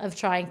guise of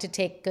trying to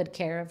take good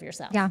care of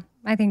yourself. Yeah,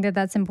 I think that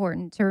that's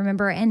important to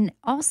remember. And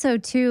also,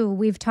 too,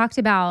 we've talked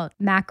about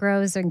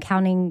macros and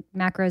counting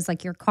macros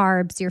like your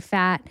carbs, your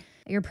fat,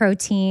 your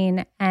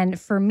protein. And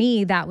for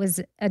me, that was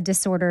a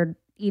disordered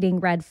eating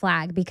red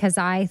flag because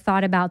I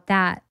thought about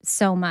that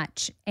so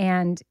much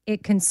and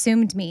it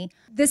consumed me.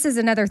 This is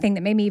another thing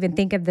that made me even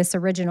think of this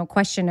original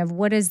question of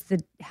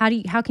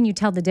how can you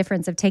tell the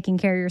difference of taking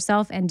care of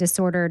yourself and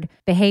disordered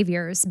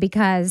behaviors?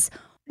 Because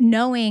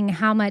knowing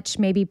how much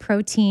maybe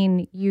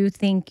protein you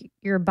think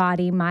your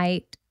body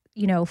might,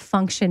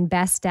 function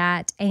best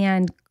at,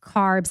 and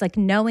carbs, like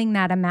knowing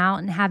that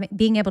amount and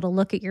being able to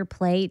look at your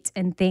plate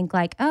and think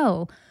like,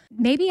 oh,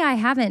 maybe I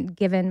haven't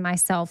given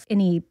myself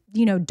any,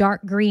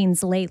 dark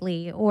greens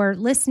lately, or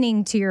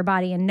listening to your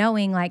body and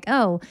knowing like,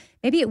 oh,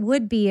 maybe it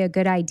would be a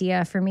good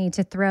idea for me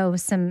to throw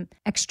some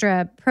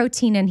extra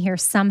protein in here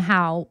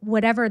somehow,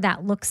 whatever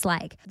that looks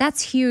like.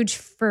 That's huge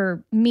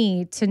for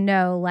me to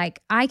know,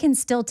 like I can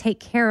still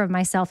take care of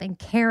myself and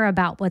care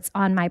about what's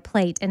on my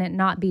plate and it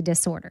not be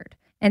disordered.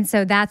 And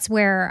so that's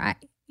where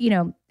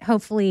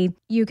hopefully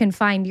you can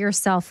find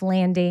yourself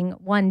landing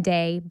one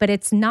day, but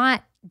it's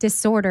not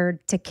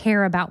disordered to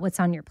care about what's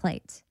on your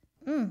plate.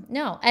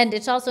 No. And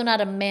it's also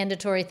not a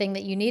mandatory thing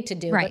that you need to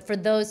do. Right. But for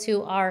those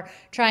who are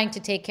trying to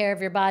take care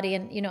of your body,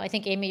 and, I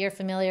think, Amy, you're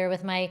familiar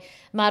with my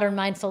modern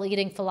mindful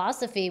eating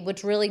philosophy,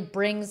 which really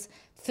brings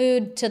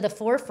food to the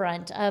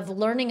forefront of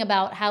learning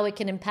about how it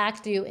can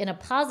impact you in a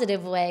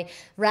positive way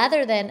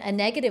rather than a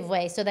negative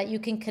way, so that you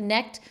can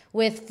connect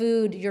with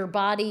food, your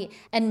body,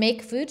 and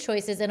make food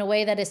choices in a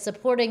way that is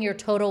supporting your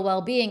total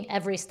well-being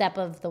every step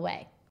of the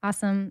way.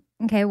 Awesome.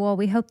 Okay, well,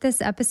 we hope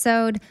this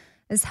episode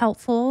is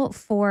helpful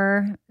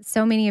for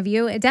so many of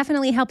you. It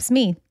definitely helps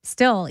me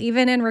still,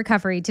 even in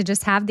recovery, to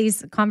just have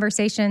these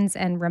conversations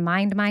and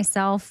remind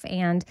myself.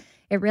 And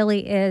it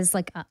really is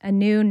like a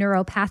new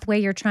neural pathway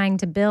you're trying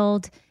to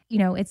build.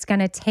 It's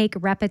going to take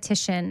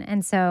repetition.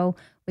 And so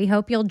we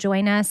hope you'll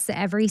join us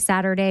every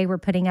Saturday. We're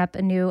putting up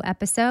a new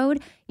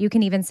episode. You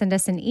can even send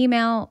us an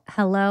email,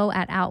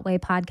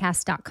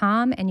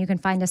 hello@outwaypodcast.com. And you can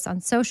find us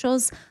on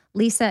socials.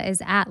 Lisa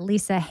is at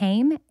Lisa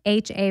Haim,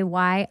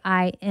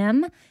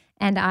 Haym.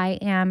 And I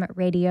am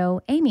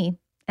Radio Amy.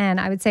 And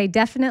I would say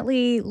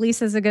definitely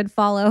Lisa's a good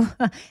follow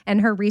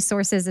and her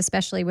resources,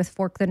 especially with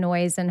Fork the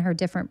Noise and her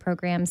different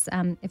programs.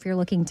 If you're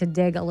looking to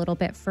dig a little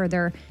bit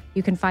further,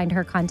 you can find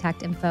her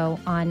contact info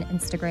on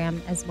Instagram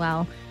as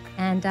well.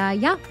 And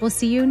we'll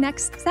see you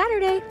next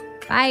Saturday.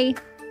 Bye.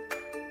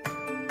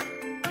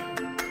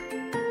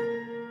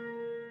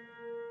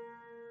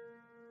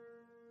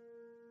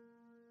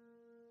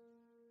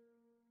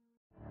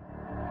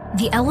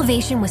 The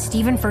Elevation with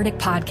Stephen Furtick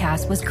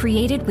podcast was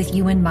created with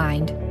you in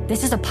mind.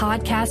 This is a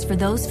podcast for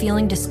those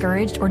feeling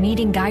discouraged or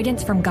needing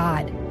guidance from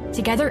God.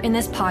 Together in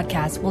this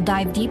podcast, we'll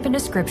dive deep into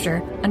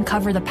scripture,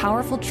 uncover the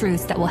powerful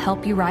truths that will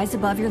help you rise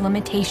above your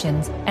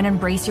limitations and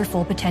embrace your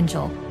full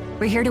potential.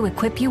 We're here to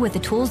equip you with the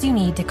tools you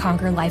need to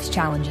conquer life's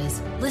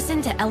challenges.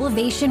 Listen to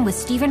Elevation with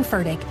Stephen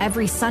Furtick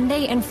every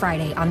Sunday and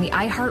Friday on the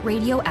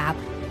iHeartRadio app,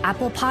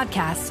 Apple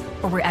Podcasts,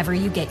 or wherever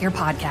you get your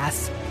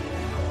podcasts.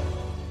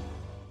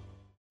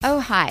 Oh,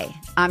 hi,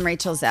 I'm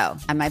Rachel Zoe,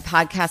 and my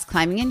podcast,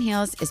 Climbing in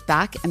Heels, is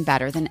back and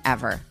better than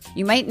ever.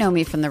 You might know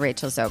me from the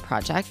Rachel Zoe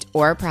Project,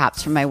 or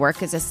perhaps from my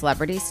work as a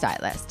celebrity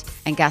stylist.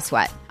 And guess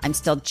what? I'm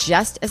still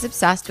just as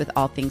obsessed with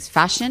all things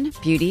fashion,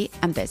 beauty,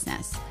 and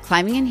business.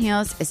 Climbing in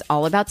Heels is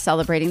all about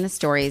celebrating the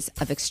stories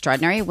of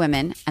extraordinary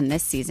women, and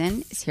this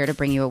season is here to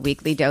bring you a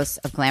weekly dose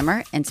of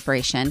glamour,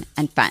 inspiration,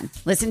 and fun.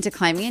 Listen to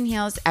Climbing in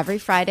Heels every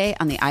Friday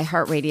on the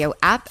iHeartRadio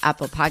app,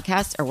 Apple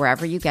Podcasts, or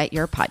wherever you get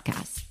your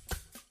podcasts.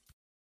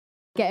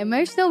 Get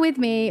emotional with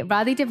me,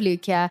 Radhi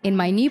Devlukia, in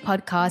my new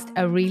podcast,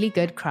 A Really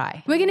Good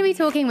Cry. We're going to be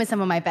talking with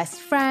some of my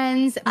best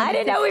friends. I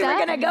didn't know we were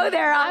going to go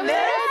there on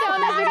this.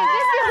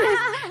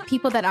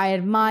 People that I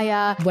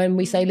admire. When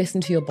we say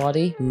listen to your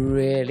body,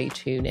 really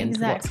tune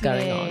into what's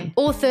going on.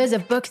 Authors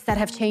of books that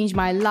have changed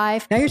my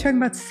life. Now you're talking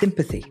about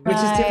sympathy, which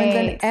is different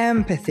than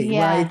empathy,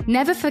 right?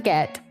 Never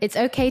forget, it's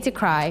okay to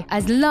cry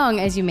as long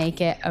as you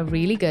make it a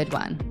really good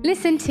one.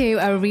 Listen to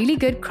A Really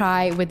Good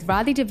Cry with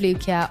Radhi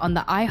Devlukia on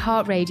the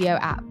iHeartRadio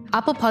app,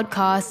 Apple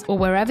Podcasts, or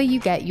wherever you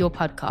get your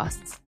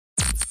podcasts.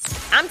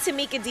 I'm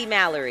Tamika D.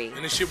 Mallory.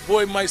 And it's your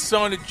boy, my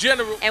son, the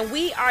General. And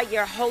we are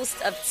your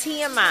hosts of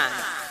TMI.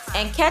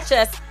 And catch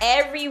us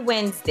every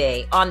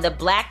Wednesday on the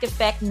Black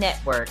Effect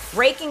Network,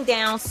 breaking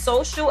down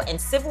social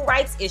and civil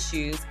rights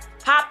issues,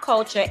 pop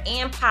culture,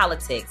 and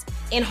politics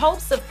in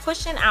hopes of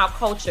pushing our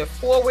culture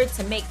forward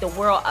to make the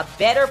world a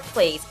better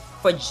place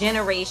for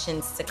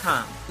generations to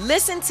come.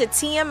 Listen to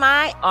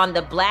TMI on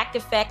the Black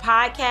Effect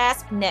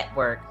Podcast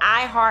Network,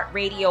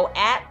 iHeartRadio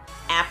app,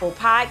 Apple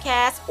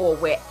Podcasts, or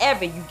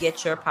wherever you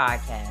get your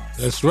podcasts.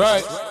 That's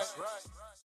right.